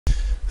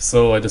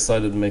So I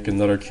decided to make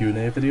another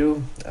Q&A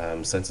video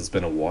since it's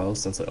been a while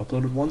since I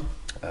uploaded one.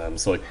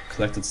 So I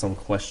collected some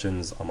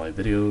questions on my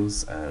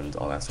videos and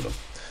I'll answer them.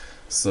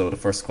 So the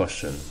first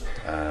question,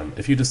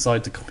 if you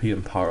decide to compete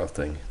in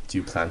powerlifting, do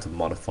you plan to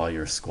modify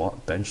your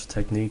squat bench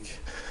technique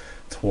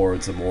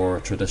towards a more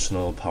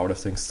traditional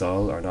powerlifting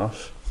style or not?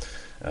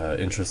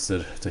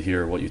 Interested to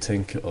hear what you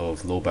think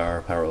of low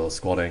bar parallel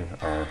squatting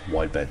or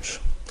wide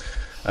bench.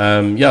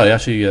 Yeah, I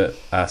actually get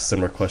asked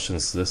similar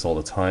questions to this all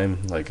the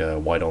time, like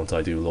why don't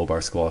I do low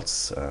bar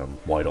squats,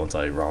 why don't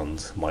I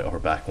round my upper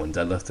back when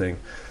deadlifting,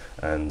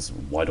 and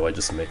why do I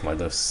just make my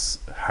lifts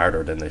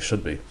harder than they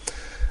should be.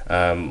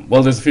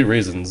 Well, there's a few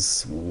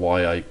reasons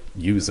why I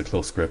use a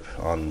close grip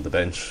on the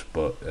bench,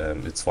 but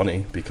it's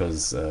funny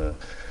because a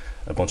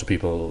bunch of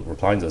people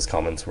replying to this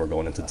comment were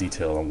going into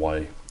detail on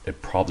why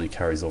it probably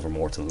carries over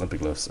more to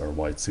Olympic lifts or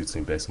why it suits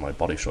me based on my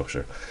body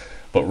structure.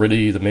 But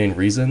really, the main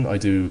reason I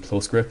do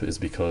close grip is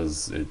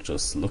because it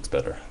just looks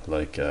better.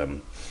 Like,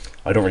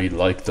 I don't really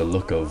like the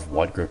look of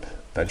wide grip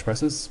bench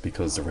presses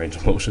because the range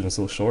of motion is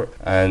so short.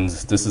 And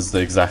this is the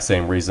exact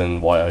same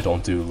reason why I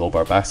don't do low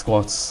bar back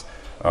squats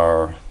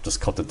or just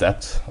cut the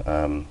depth.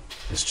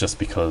 It's just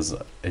because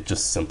it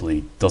just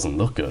simply doesn't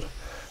look good.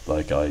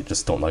 Like, I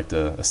just don't like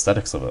the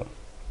aesthetics of it.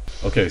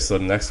 Okay, so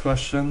the next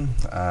question.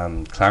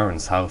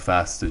 Clarence, how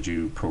fast did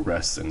you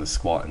progress in the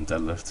squat and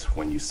deadlift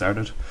when you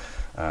started?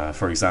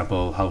 For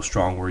example, how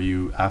strong were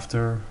you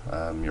after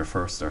your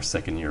first or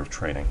second year of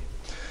training?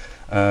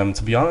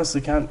 To be honest,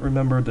 I can't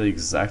remember the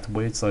exact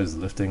weights I was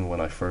lifting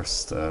when I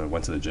first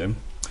went to the gym.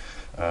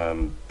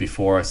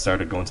 Before I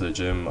started going to the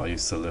gym, I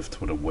used to lift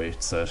with a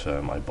weight set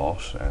I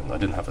bought, and I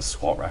didn't have a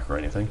squat rack or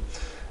anything.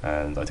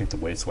 And I think the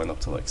weights went up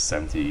to like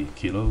 70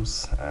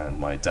 kilos, and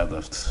my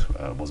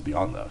deadlift was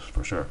beyond that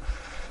for sure.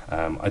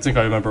 I think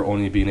I remember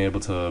only being able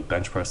to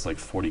bench press like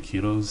 40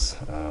 kilos.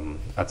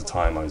 At the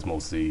time, I was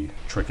mostly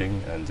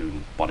tricking and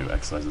doing bodyweight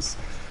exercises.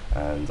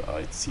 And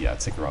I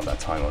think around that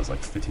time, I was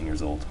like 15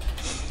 years old.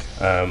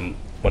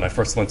 When I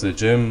first went to the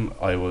gym,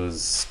 I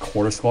was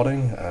quarter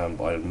squatting.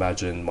 I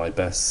imagine my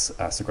best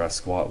acid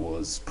squat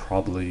was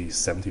probably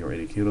 70 or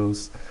 80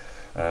 kilos.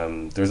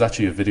 There's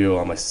actually a video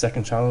on my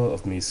second channel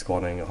of me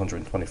squatting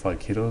 125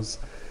 kilos.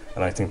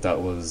 And I think that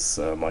was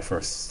my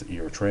first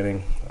year of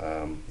training.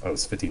 I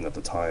was 15 at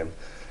the time,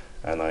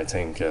 and I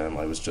think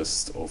I was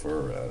just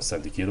over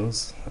 70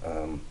 kilos.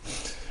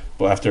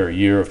 But after a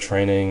year of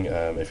training,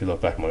 if you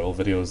look back at my old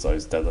videos, I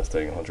was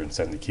deadlifting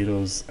 170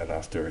 kilos, and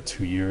after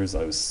 2 years,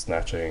 I was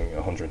snatching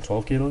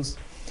 112 kilos.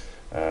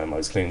 I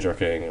was clean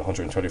jerking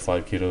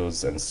 125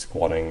 kilos and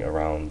squatting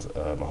around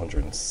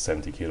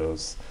 170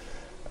 kilos.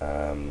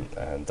 And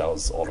that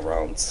was all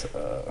around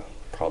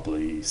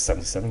probably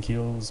 77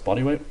 kilos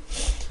body weight.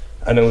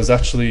 And it was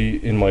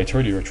actually in my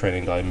third year of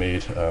training that I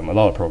made a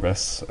lot of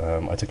progress.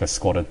 I think I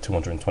squatted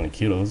 220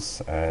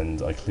 kilos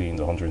and I cleaned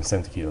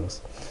 170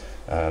 kilos.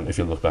 If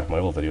you look back at my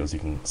old videos, you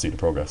can see the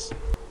progress.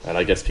 And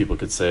I guess people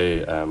could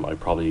say I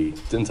probably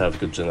didn't have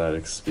good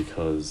genetics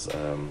because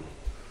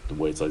the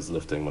weights I was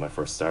lifting when I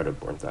first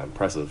started weren't that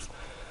impressive.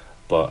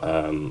 But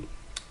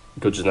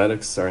good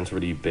genetics aren't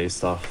really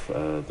based off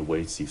the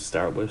weights you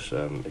start with.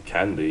 It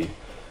can be,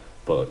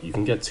 but you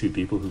can get two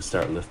people who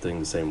start lifting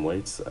the same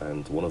weights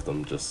and one of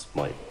them just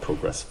might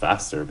progress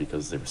faster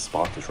because they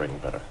respond to training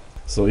better.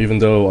 So even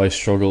though I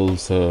struggled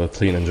to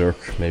clean and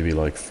jerk maybe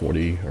like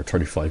 40 or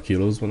 35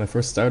 kilos when I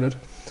first started,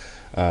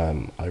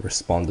 I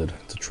responded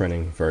to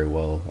training very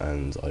well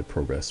and I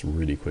progressed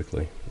really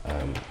quickly.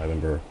 I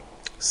remember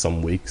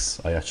some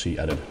weeks I actually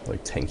added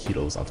like 10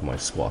 kilos onto my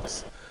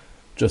squats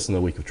just in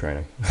a week of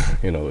training.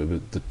 You know,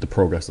 the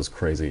progress was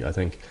crazy. I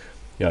think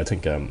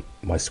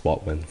my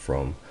squat went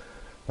from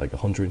like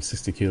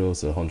 160 kilos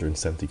to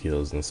 170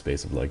 kilos in the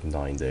space of like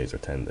 9 days or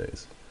 10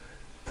 days.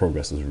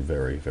 Progress was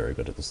very, very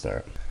good at the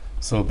start.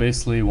 So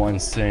basically what I'm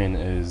saying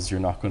is you're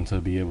not going to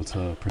be able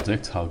to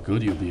predict how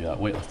good you'll be at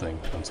weightlifting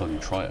until you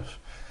try it.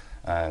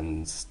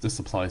 And this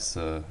applies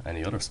to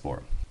any other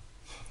sport.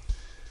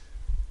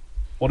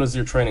 What is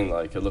your training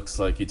like? It looks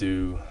like you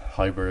do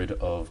hybrid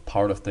of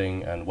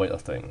powerlifting and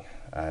weightlifting,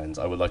 and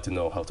I would like to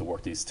know how to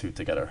work these two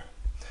together.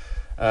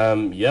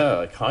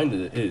 Yeah, it kind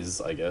of is,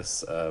 I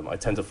guess. I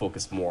tend to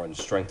focus more on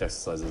strength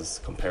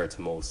exercises compared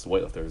to most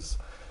weightlifters,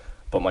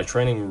 but my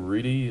training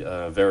really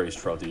varies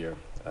throughout the year.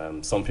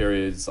 Some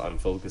periods I'm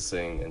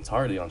focusing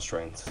entirely on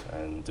strength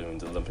and doing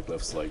the Olympic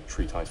lifts like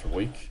 3 times per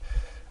week,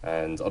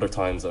 and other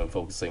times I'm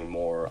focusing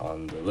more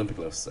on the Olympic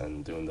lifts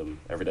and doing them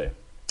every day.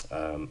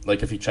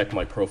 Like if you check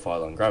my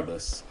profile on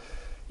GrabLifts,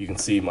 you can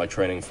see my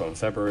training from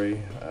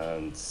February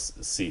and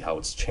see how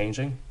it's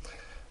changing.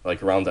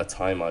 Like around that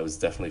time, I was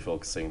definitely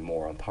focusing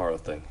more on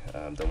powerlifting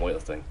than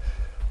weightlifting.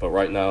 But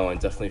right now, I'm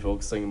definitely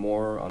focusing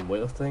more on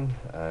weightlifting,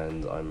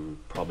 and I'm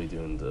probably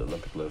doing the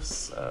Olympic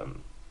lifts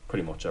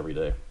pretty much every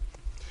day.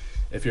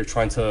 If you're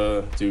trying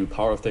to do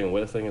powerlifting and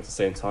weightlifting at the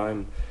same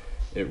time,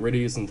 it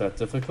really isn't that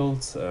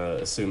difficult,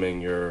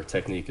 assuming your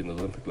technique in the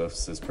Olympic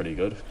lifts is pretty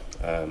good.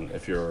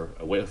 If you're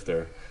a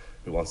weightlifter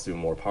who wants to do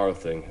more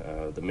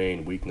powerlifting, the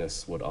main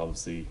weakness would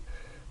obviously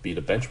be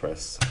the bench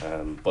press,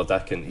 but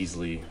that can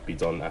easily be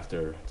done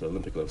after the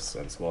Olympic lifts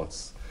and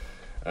squats.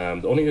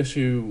 The only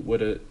issue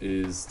with it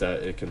is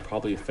that it can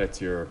probably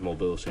affect your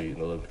mobility in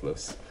the Olympic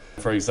lifts.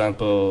 For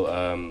example,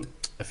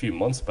 a few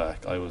months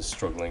back I was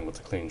struggling with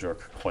the clean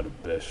jerk quite a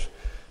bit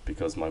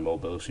because my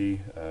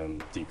mobility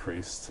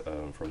decreased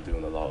from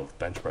doing a lot of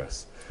bench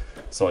press.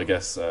 So I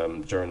guess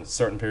during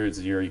certain periods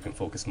of the year you can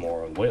focus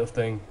more on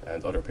weightlifting,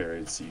 and other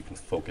periods you can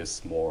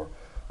focus more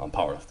on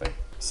powerlifting.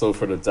 So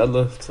for the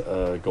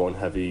deadlift, going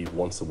heavy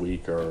once a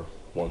week or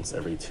once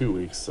every 2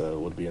 weeks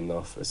would be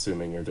enough,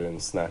 assuming you're doing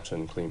snatch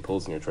and clean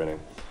pulls in your training.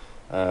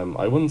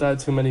 I wouldn't add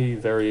too many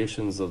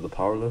variations of the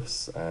power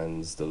lifts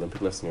and the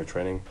Olympic lifts in your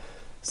training,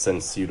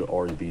 since you'd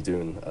already be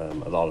doing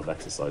a lot of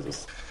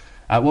exercises.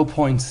 At what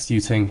point do you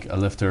think a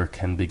lifter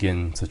can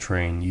begin to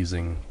train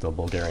using the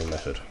Bulgarian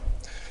method?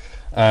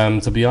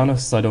 To be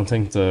honest, I don't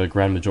think the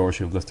grand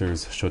majority of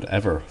lifters should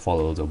ever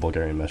follow the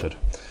Bulgarian method,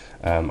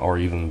 or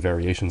even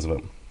variations of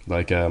it.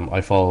 Like,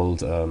 I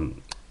followed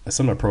a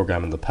similar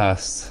program in the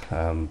past,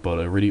 but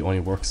it really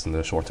only works in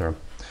the short term.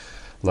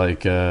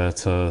 Like,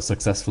 to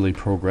successfully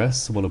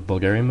progress with a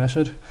Bulgarian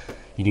method,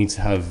 you need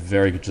to have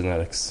very good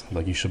genetics.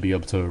 Like, you should be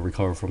able to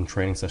recover from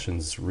training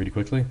sessions really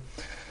quickly.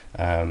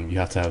 You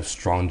have to have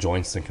strong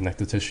joints and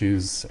connective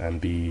tissues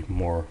and be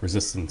more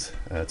resistant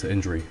to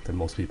injury than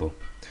most people.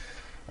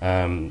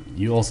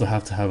 You also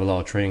have to have a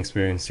lot of training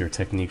experience. Your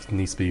technique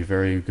needs to be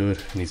very good,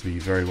 needs to be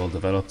very well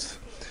developed,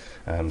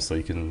 so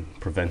you can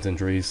prevent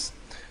injuries.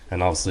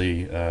 And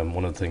obviously,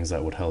 one of the things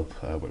that would help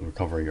with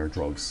recovery are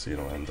drugs,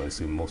 and I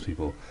assume most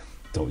people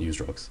don't use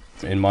drugs.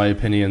 In my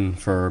opinion,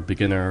 for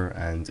beginner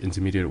and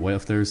intermediate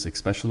weightlifters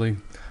especially,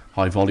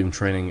 high volume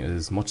training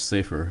is much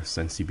safer,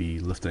 since you'd be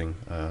lifting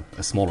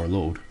a smaller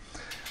load,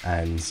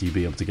 and you'd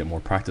be able to get more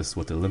practice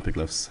with the Olympic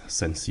lifts,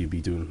 since you'd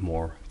be doing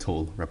more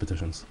total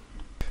repetitions.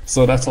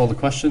 So that's all the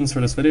questions for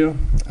this video.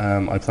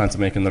 I plan to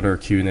make another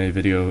Q&A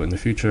video in the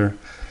future,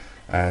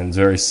 and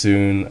very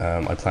soon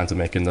I plan to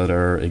make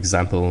another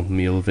example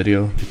meal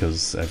video,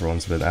 because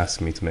everyone's been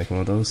asking me to make one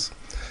of those.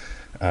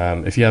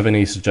 If you have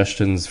any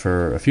suggestions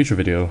for a future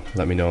video,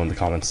 let me know in the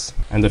comments.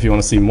 And if you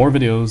want to see more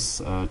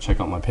videos, check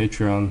out my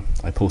Patreon.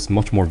 I post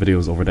much more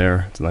videos over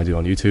there than I do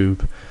on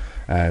YouTube,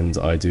 and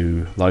I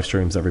do live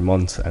streams every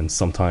month, and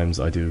sometimes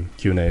I do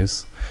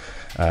Q&As.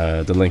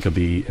 The link will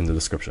be in the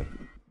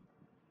description.